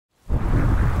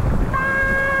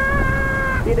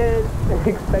didn't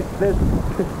expect this.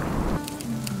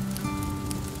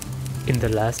 In the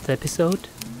last episode,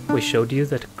 we showed you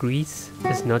that Greece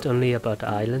is not only about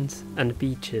islands and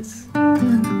beaches.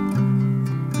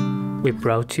 We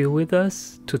brought you with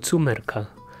us to Tzoumerka,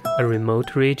 a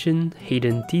remote region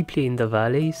hidden deeply in the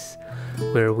valleys,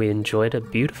 where we enjoyed a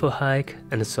beautiful hike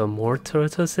and saw more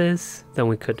tortoises than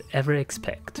we could ever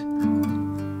expect.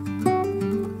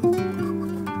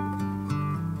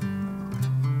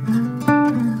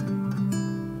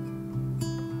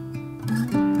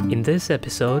 In this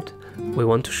episode, we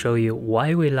want to show you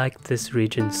why we liked this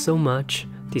region so much,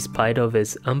 despite of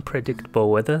its unpredictable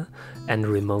weather and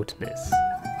remoteness.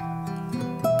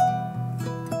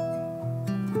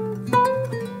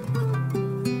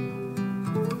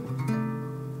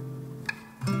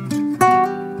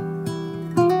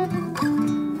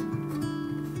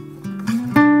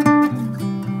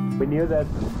 We knew that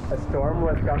a storm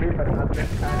was coming, but not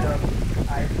this kind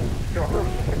of ice storm.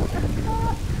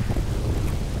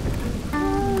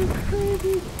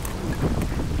 Crazy.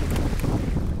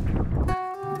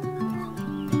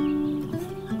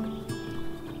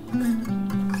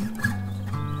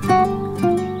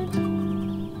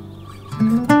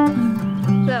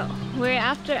 So we're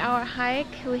after our hike.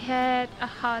 We had a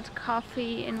hot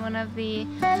coffee in one of the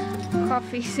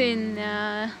coffees in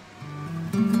the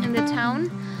town.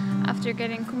 After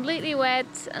getting completely wet,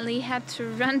 Ali had to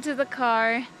run to the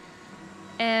car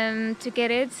to get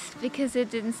it because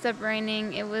it didn't stop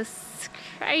raining. It was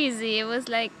crazy. It was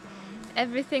like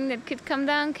everything that could come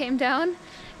down came down,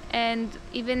 and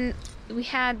even we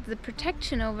had the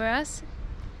protection over us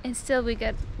and still we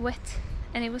got wet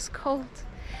and it was cold.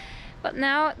 But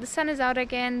now the sun is out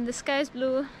again, the sky is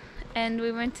blue, and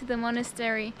we went to the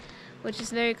monastery, which is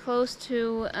very close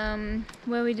to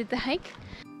where we did the hike.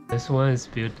 This one is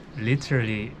built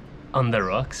literally on the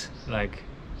rocks, like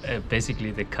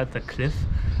basically they cut the cliff,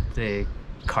 they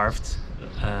carved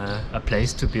a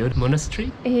place to build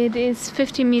monastery. It is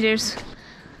 50 meters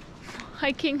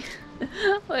hiking.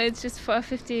 Well, it's just for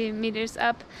 50 meters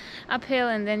uphill,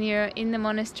 and then you're in the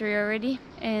monastery already,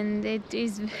 and it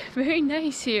is very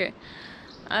nice here.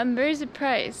 I'm very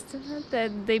surprised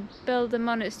that they built a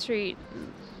monastery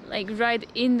like right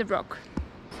in the rock.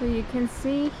 So you can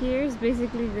see here is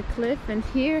basically the cliff, and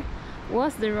here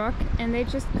was the rock, and they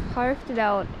just carved it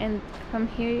out, and from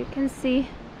here you can see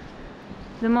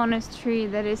the monastery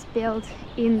that is built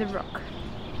in the rock.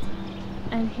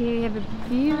 And here you have a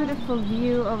beautiful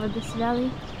view over this valley.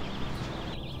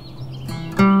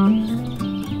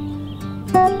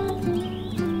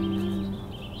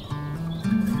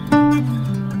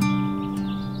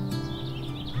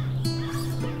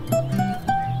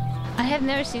 I have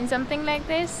never seen something like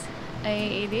this.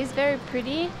 It is very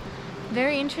pretty,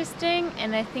 very interesting,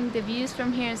 and I think the views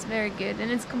from here is very good, and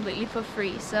it's completely for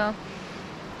free. So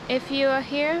if you are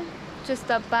here, just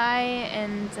stop by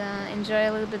and enjoy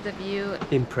a little bit of the view.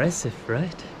 Impressive,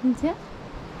 right? Yeah.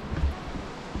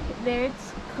 There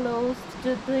it's closed.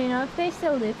 Do you know if they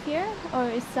still live here, or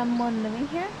is someone living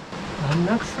here? I'm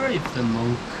not sure if the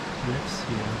monk lives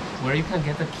here. Where you can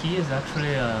get the key is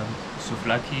actually a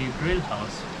souvlaki grill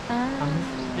house.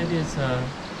 Maybe it's a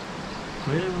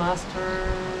grill master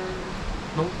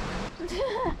monk.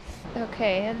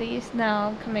 Okay, at least now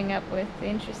I'm coming up with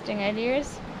interesting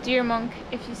ideas. Dear monk,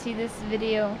 if you see this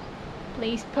video,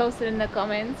 please post it in the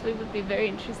comments. We would be very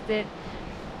interested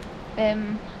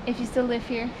if you still live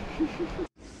here.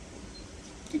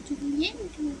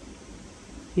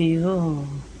 Yo,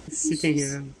 sitting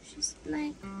here. She's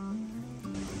like,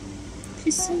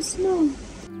 she's so small.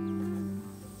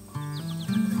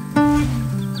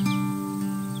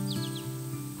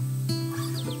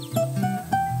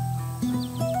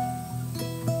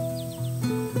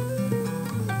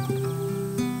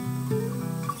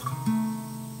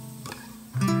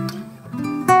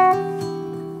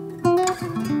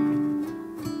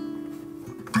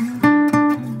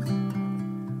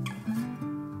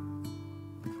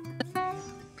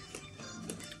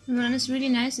 What is really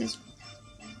nice is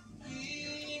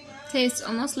tastes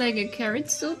almost like a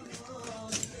carrot soup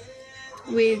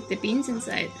with the beans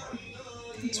inside.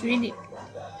 It's really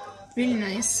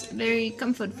nice, very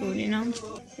comfort food, you know.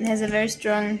 It has a very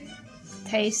strong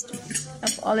taste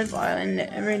of olive oil, and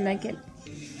I really like it.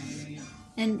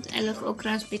 And I love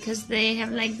okras because they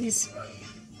have like this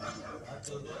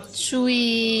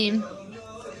chewy,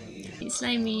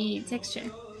 slimy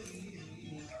texture.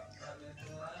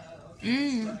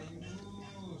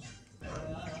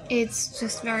 It's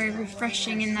just very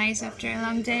refreshing and nice after a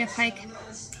long day of hike.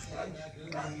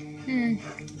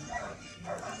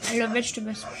 I love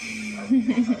vegetables.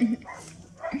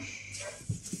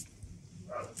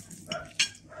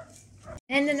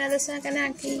 And another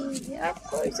saganaki. Of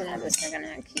course, another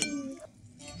saganaki.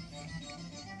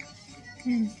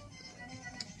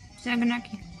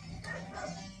 Saganaki.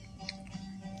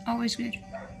 Always good.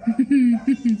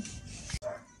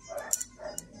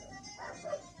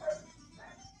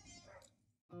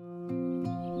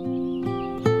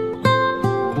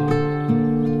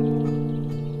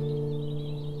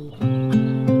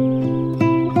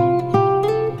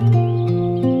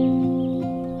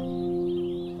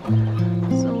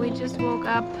 So we just woke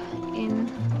up in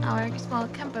our small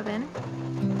camper van.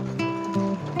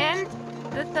 And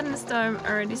the thunderstorm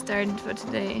already started for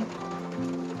today.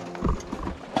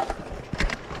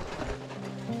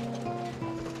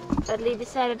 But Lee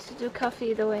decided to do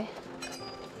coffee either way,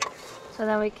 so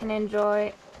that we can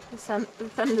enjoy the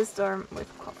thunderstorm with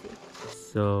coffee.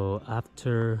 So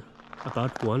after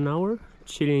about 1 hour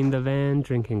chilling in the van,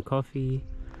 drinking coffee,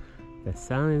 the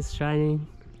sun is shining,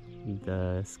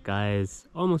 the sky is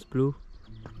almost blue.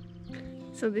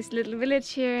 So this little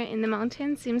village here in the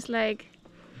mountains seems like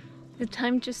the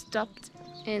time just stopped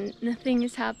and nothing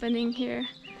is happening here,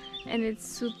 and it's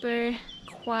super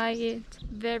quiet,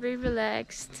 very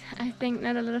relaxed. I think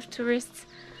not a lot of tourists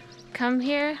come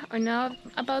here or know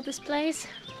about this place,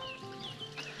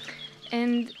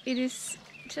 and it is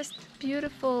just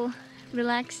beautiful,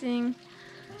 relaxing,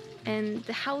 and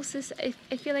the houses,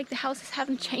 I feel like the houses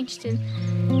haven't changed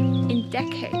in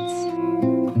decades.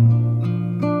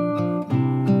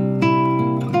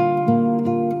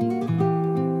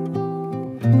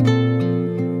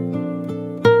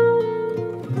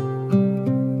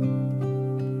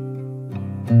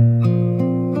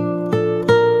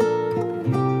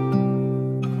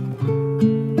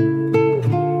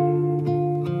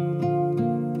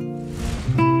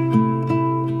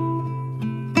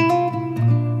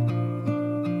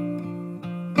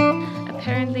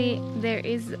 Apparently there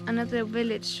is another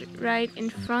village right in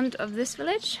front of this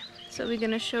village, so we're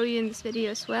gonna show you in this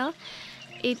video as well.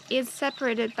 It is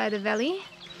separated by the valley.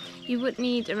 You would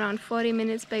need around 40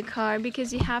 minutes by car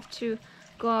because you have to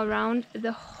go around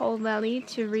the whole valley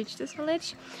to reach this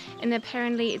village, and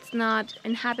apparently it's not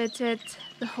inhabited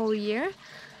the whole year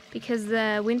because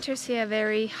the winters here are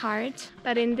very hard.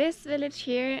 But in this village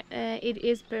here it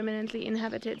is permanently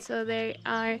inhabited, so there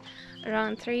are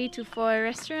around 3 to 4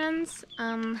 restaurants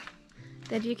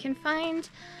that you can find,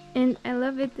 and I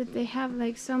love it that they have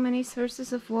like so many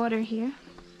sources of water here.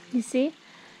 You see,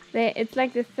 it's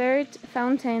like the third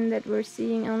fountain that we're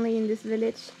seeing only in this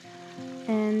village.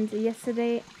 And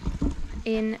yesterday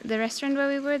in the restaurant where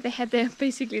we were, they had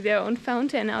basically their own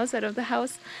fountain outside of the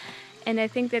house, and I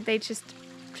think that they just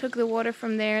took the water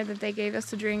from there that they gave us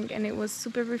to drink, and it was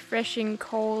super refreshing,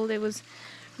 cold. It was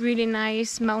really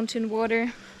nice mountain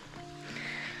water.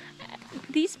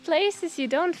 These places you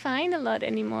don't find a lot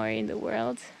anymore in the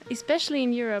world, especially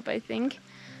in Europe, I think.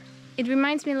 It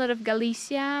reminds me a lot of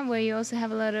Galicia, where you also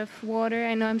have a lot of water.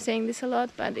 I know I'm saying this a lot,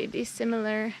 but it is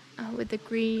similar with the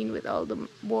green, with all the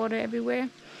water everywhere.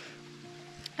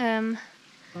 And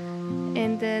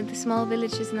the small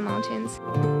villages in the mountains.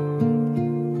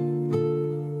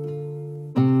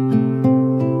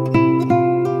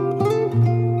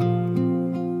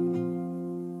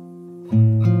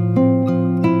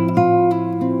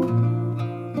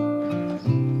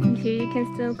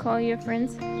 Still call your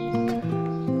friends.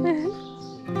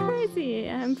 Crazy.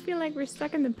 I feel like we're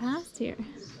stuck in the past here,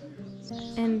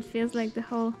 and it feels like the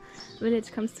whole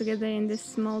village comes together in this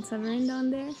small tavern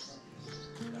down there.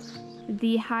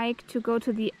 The hike to go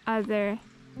to the other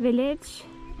village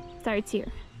starts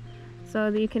here,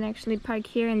 so that you can actually park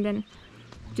here and then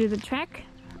do the trek.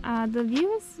 The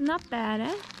view is not bad,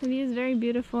 eh? The view is very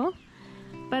beautiful,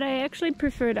 but I actually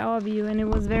preferred our view, and it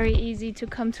was very easy to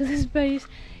come to this place.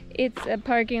 It's a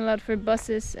parking lot for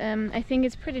buses. I think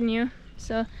it's pretty new,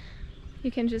 so you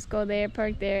can just go there,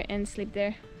 park there and sleep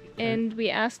there. And we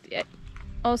asked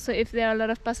also if there are a lot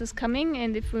of buses coming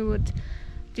and if we would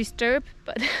disturb,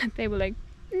 but they were like,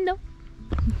 no.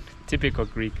 Typical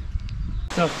Greek.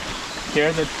 So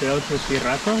here the trail to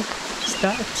Sirako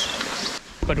starts,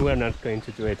 but we're not going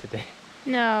to do it today.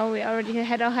 No, we already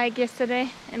had our hike yesterday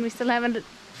and we still have a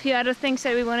few other things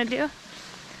that we want to do.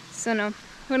 So no,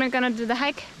 we're not gonna do the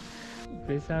hike.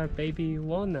 These are baby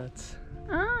walnuts.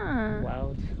 Ah.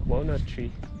 Wild walnut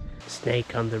tree.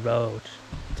 Snake on the road.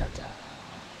 Ta-ta.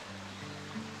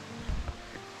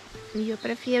 Yo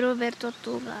prefiero ver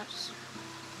tortugas.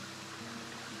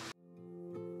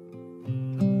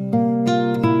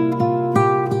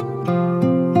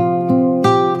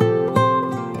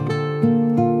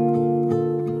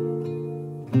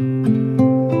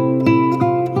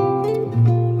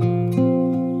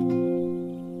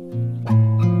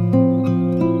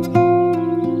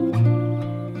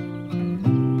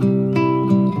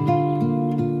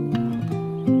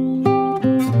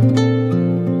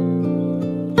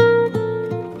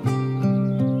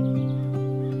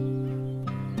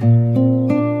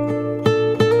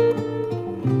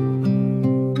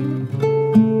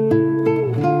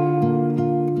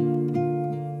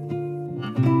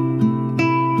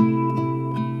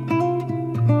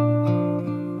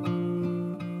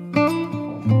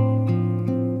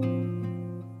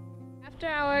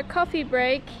 coffee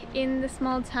break in the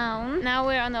small town. Now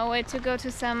we're on our way to go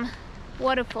to some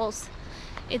waterfalls.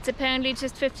 It's apparently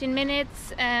just 15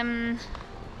 minutes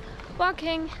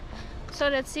walking, so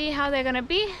let's see how they're gonna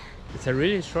be. It's a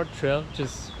really short trail,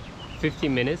 just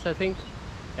 15 minutes I think,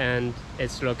 and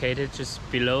it's located just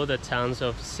below the towns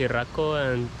of Sirako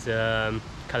and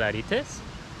Kalarites.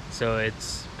 So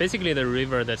it's basically the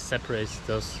river that separates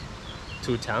those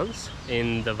two towns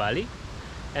in the valley,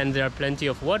 and there are plenty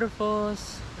of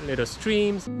waterfalls, little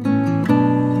streams.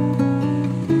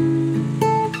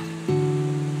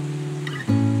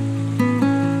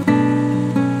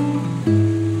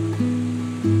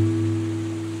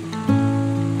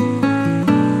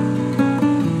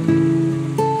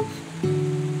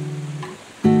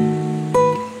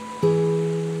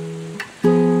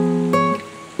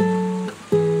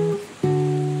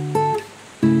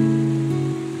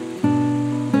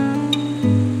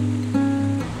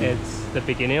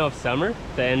 Beginning of summer,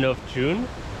 the end of June,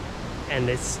 and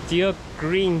it's still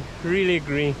green, really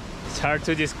green. It's hard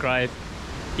to describe.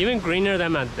 Even greener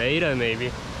than Madeira maybe.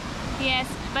 Yes,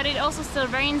 but it also still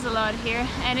rains a lot here,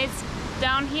 and it's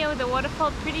down here with the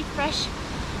waterfall pretty fresh.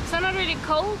 So not really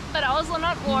cold, but also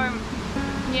not warm.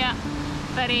 Yeah,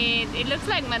 but it looks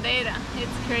like Madeira.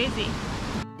 It's crazy.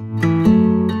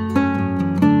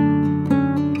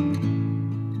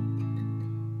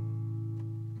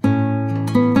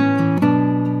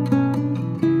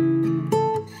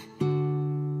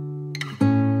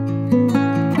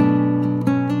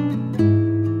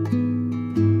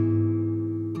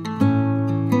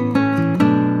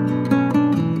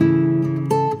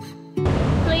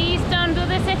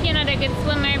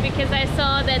 Because I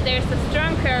saw that there's a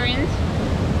strong current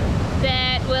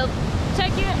that will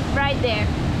chuck you right there.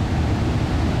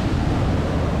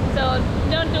 So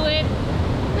don't do it.